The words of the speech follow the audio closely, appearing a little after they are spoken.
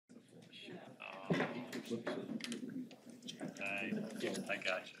I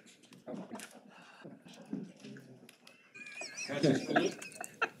got you.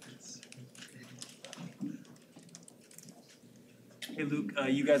 Hey Luke,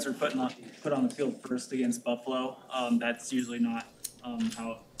 you guys were put on the field first against Buffalo. That's usually not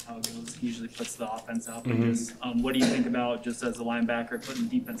how it goes. He usually puts the offense out. But just, what do you think about just as a linebacker putting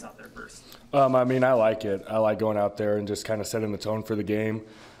the defense out there first? I mean, I like it. I like going out there and just kind of setting the tone for the game.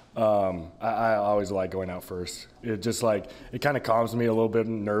 I always like going out first. It just it kind of calms me a little bit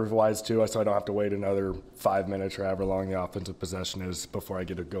nerve-wise too, so I don't have to wait another 5 minutes or however long the offensive possession is before I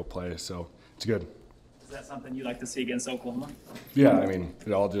get to go play. So it's good. Is that something you like to see against Oklahoma? Yeah, I mean,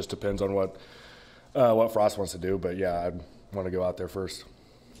 it all just depends on what Frost wants to do, but yeah, I want to go out there first.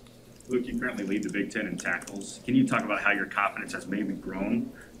 Luke, you currently lead the Big Ten in tackles. Can you talk about how your confidence has maybe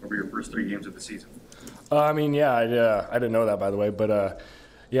grown over your first 3 games of the season? I mean, yeah, I didn't know that, by the way, but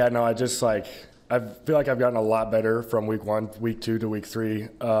yeah, no, I just I feel like I've gotten a lot better from week 1, week 2 to week 3,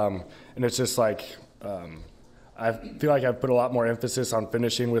 and it's just I feel like I've put a lot more emphasis on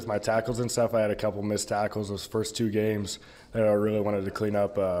finishing with my tackles and stuff. I had a couple missed tackles those first 2 games that I really wanted to clean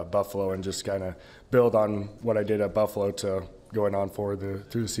up Buffalo and just kind of build on what I did at Buffalo to going on forward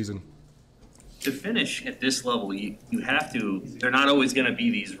through the season. To finish at this level, you have to. They're not always going to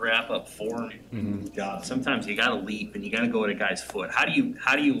be these wrap-up form jobs. Sometimes you got to leap and you got to go at a guy's foot. How do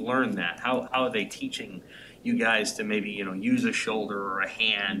you learn that? How are they teaching you guys to maybe use a shoulder or a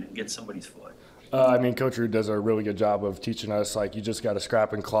hand and get somebody's foot? I mean, Coach Ruud does a really good job of teaching us, you just got to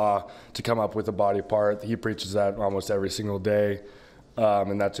scrap and claw to come up with a body part. He preaches that almost every single day,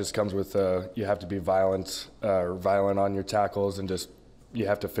 and that just comes with you have to be violent on your tackles, and just you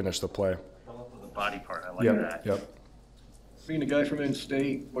have to finish the play. Body part, I like that. Yep. Being a guy from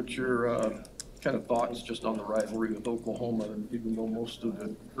in-state, what's your kind of thoughts just on the rivalry with Oklahoma, even though most of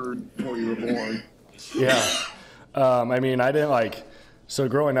it occurred before you were born? Yeah. I mean, I didn't so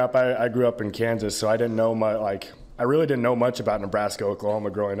growing up, I grew up in Kansas, so I didn't know much, I really didn't know much about Nebraska, Oklahoma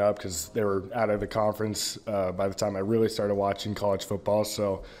growing up because they were out of the conference by the time I really started watching college football.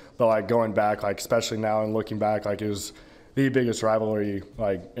 So, but going back, especially now and looking back, it was the biggest rivalry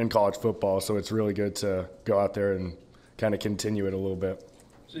in college football, so it's really good to go out there and kind of continue it a little bit.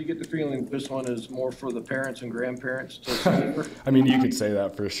 So you get the feeling this one is more for the parents and grandparents to savor? I mean, you could say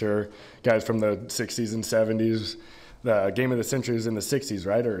that for sure. Guys from the 60s and 70s, the game of the century is in the 60s,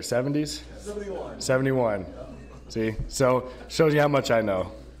 right, or 70s? 71. 71. See, so shows you how much I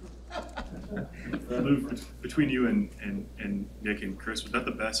know. Luke, between you and Nick and Chris, was that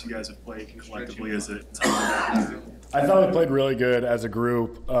the best you guys have played collectively as a team? I thought we played really good as a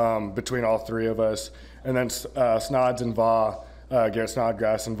group between all 3 of us. And then Snods and Va, Garrett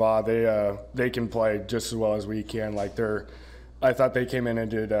Snodgrass and Va, they can play just as well as we can. I thought they came in and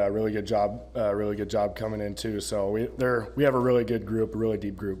did a really good job coming in too. So we have a really good group, a really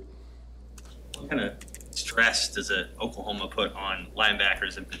deep group. What kind of stress does Oklahoma put on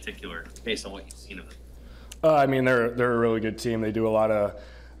linebackers in particular, based on what you've seen of them? I mean, they're a really good team. They do a lot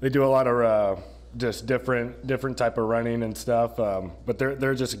of just different type of running and stuff. But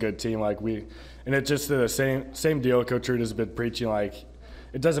they're just a good team. And it's just the same deal. Coach Ruud has been preaching.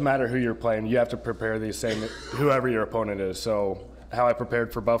 It doesn't matter who you're playing. You have to prepare whoever your opponent is. So how I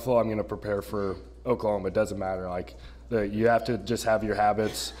prepared for Buffalo, I'm going to prepare for Oklahoma. It doesn't matter. You have to just have your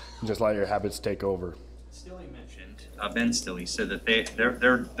habits and just let your habits take over. Stilley mentioned, Ben Stilley said that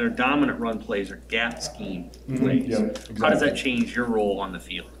their dominant run plays are gap scheme plays. Yep, exactly. How does that change your role on the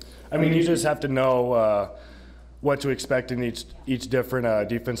field? I mean, you just have to know what to expect in each different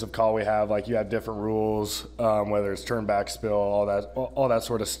defensive call we have. You have different rules, whether it's turn back, spill, all that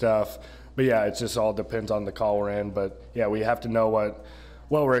sort of stuff. But yeah, it just all depends on the call we're in. But yeah, we have to know what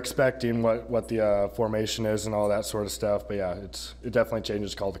we're expecting, what the formation is, and all that sort of stuff. But yeah, it definitely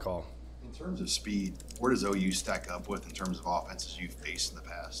changes call to call. In terms of speed, where does OU stack up with in terms of offenses you've faced in the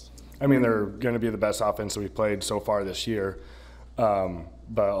past? I mean, they're going to be the best offense that we've played so far this year.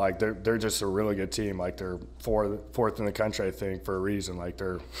 But they're just a really good team. They're fourth in the country, I think, for a reason.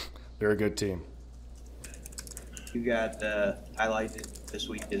 They're a good team. You got highlighted this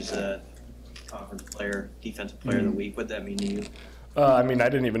week as conference player, defensive player of the week. What does that mean to you? I mean, I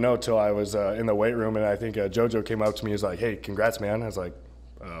didn't even know till I was in the weight room, and I think JoJo came up to me and was like, "Hey, congrats, man." I was like,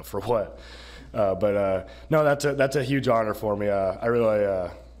 "For what?" But no, that's a huge honor for me. I really,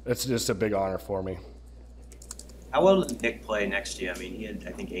 it's just a big honor for me. How well does Nick play next to you? I mean, he had,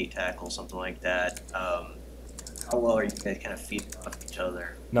 I think, 8 tackles, something like that. How well are you guys kind of feeding off each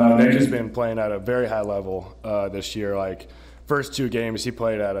other? No, Nick has been playing at a very high level this year. First 2 games, he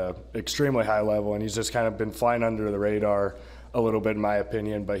played at an extremely high level, and he's just kind of been flying under the radar. a little bit in my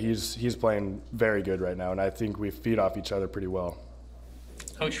opinion, but he's playing very good right now, and I think we feed off each other pretty well.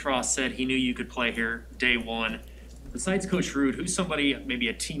 Coach Frost said he knew you could play here day one. Besides Coach Ruud, who's somebody, maybe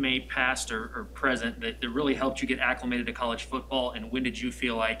a teammate, past or present, that really helped you get acclimated to college football, and when did you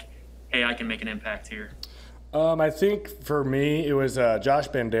feel like, hey, I can make an impact here? I think for me it was Josh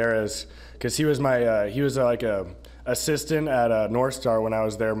Banderas, because he was my like a assistant at North Star when I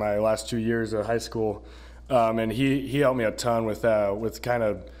was there my last 2 years of high school, and he helped me a ton with kind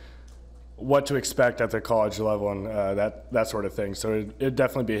of what to expect at the college level and that sort of thing. So it'd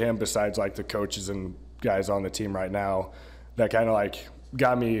definitely be him, besides like the coaches and guys on the team right now, that kind of like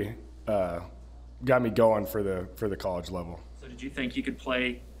got me going for the college level. So did you think you could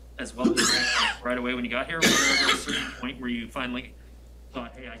play as well as right away when you got here? Was there ever a certain point where you finally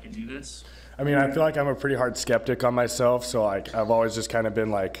thought, hey, I can do this? I mean, I feel like I'm a pretty hard skeptic on myself, so like I've always just kind of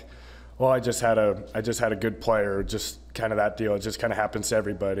been like, well, I just had a good player, just kind of that deal. It just kind of happens to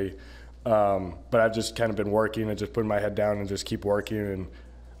everybody. But I've just kind of been working and just putting my head down and just keep working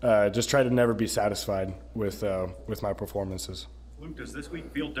and just try to never be satisfied with my performances. Luke, does this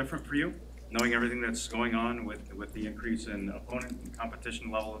week feel different for you, knowing everything that's going on with the increase in opponent and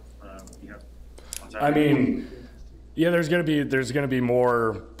competition level you have on Saturday? I mean, yeah, there's gonna be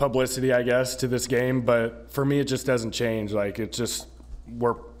more publicity, I guess, to this game, but for me, it just doesn't change. Like it's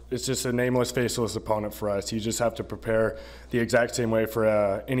just a nameless, faceless opponent for us. You just have to prepare the exact same way for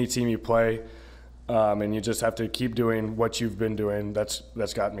any team you play, and you just have to keep doing what you've been doing.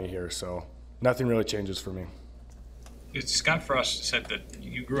 That's got me here. So nothing really changes for me. Scott Frost said that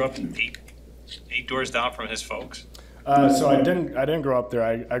you grew up eight doors down from his folks. So I didn't grow up there.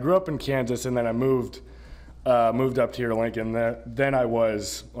 I grew up in Kansas, and then I moved up here to Lincoln. Then I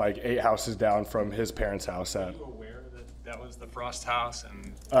was like 8 houses down from his parents' house. Were you aware that was the Frost house?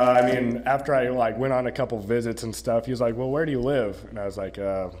 And I mean, after I like went on a couple visits and stuff, he was like, "Well, where do you live?" And I was like,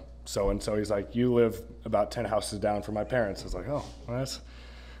 "So and so." He's like, "You live about 10 houses down from my parents." I was like, "Oh, well,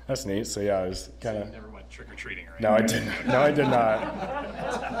 that's neat." So yeah, I was kind of. Never went trick or treating, right? No, I didn't. No, I did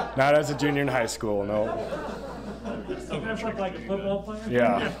not. Not as a junior in high school. No. Like a football player?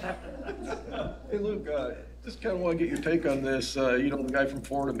 Yeah. Hey, Luke, just kind of want to get your take on this. The guy from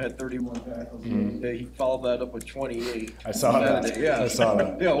Fordham had 31 tackles. He followed that up with 28. I saw that. Yeah. I saw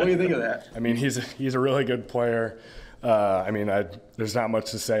that. Yeah, what do you think of that? I mean, he's a really good player. I mean, there's not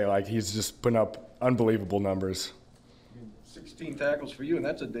much to say. Like, he's just putting up unbelievable numbers. 16 tackles for you, and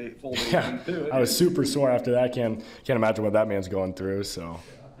that's a full day Yeah, too. I was super sore after that. Can't imagine what that man's going through. So.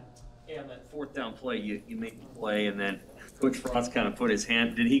 Yeah, that 4th down play, you make the play, and then Coach Frost kind of put his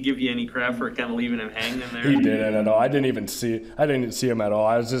hand. Did he give you any crap for kind of leaving him hanging there? He didn't at all. I didn't see him at all.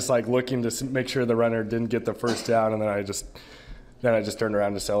 I was just like looking to make sure the runner didn't get the first down, and then I just turned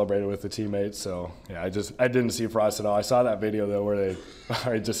around to celebrate it with the teammates. So yeah, I didn't see Frost at all. I saw that video though where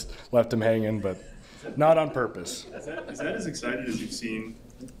I just left him hanging, but not on purpose. Is that as excited as you've seen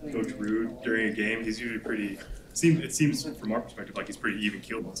Coach Ruud during a game? He's usually pretty. It seems from our perspective like he's pretty even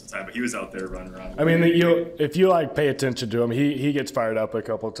keeled most of the time, but he was out there running around. I mean, if you like pay attention to him, he gets fired up a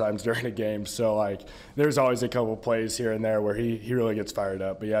couple of times during a game. So like, there's always a couple of plays here and there where he really gets fired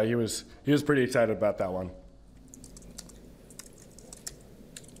up. But yeah, he was pretty excited about that one.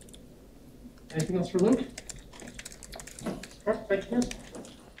 Anything else for Luke? All right, thank you.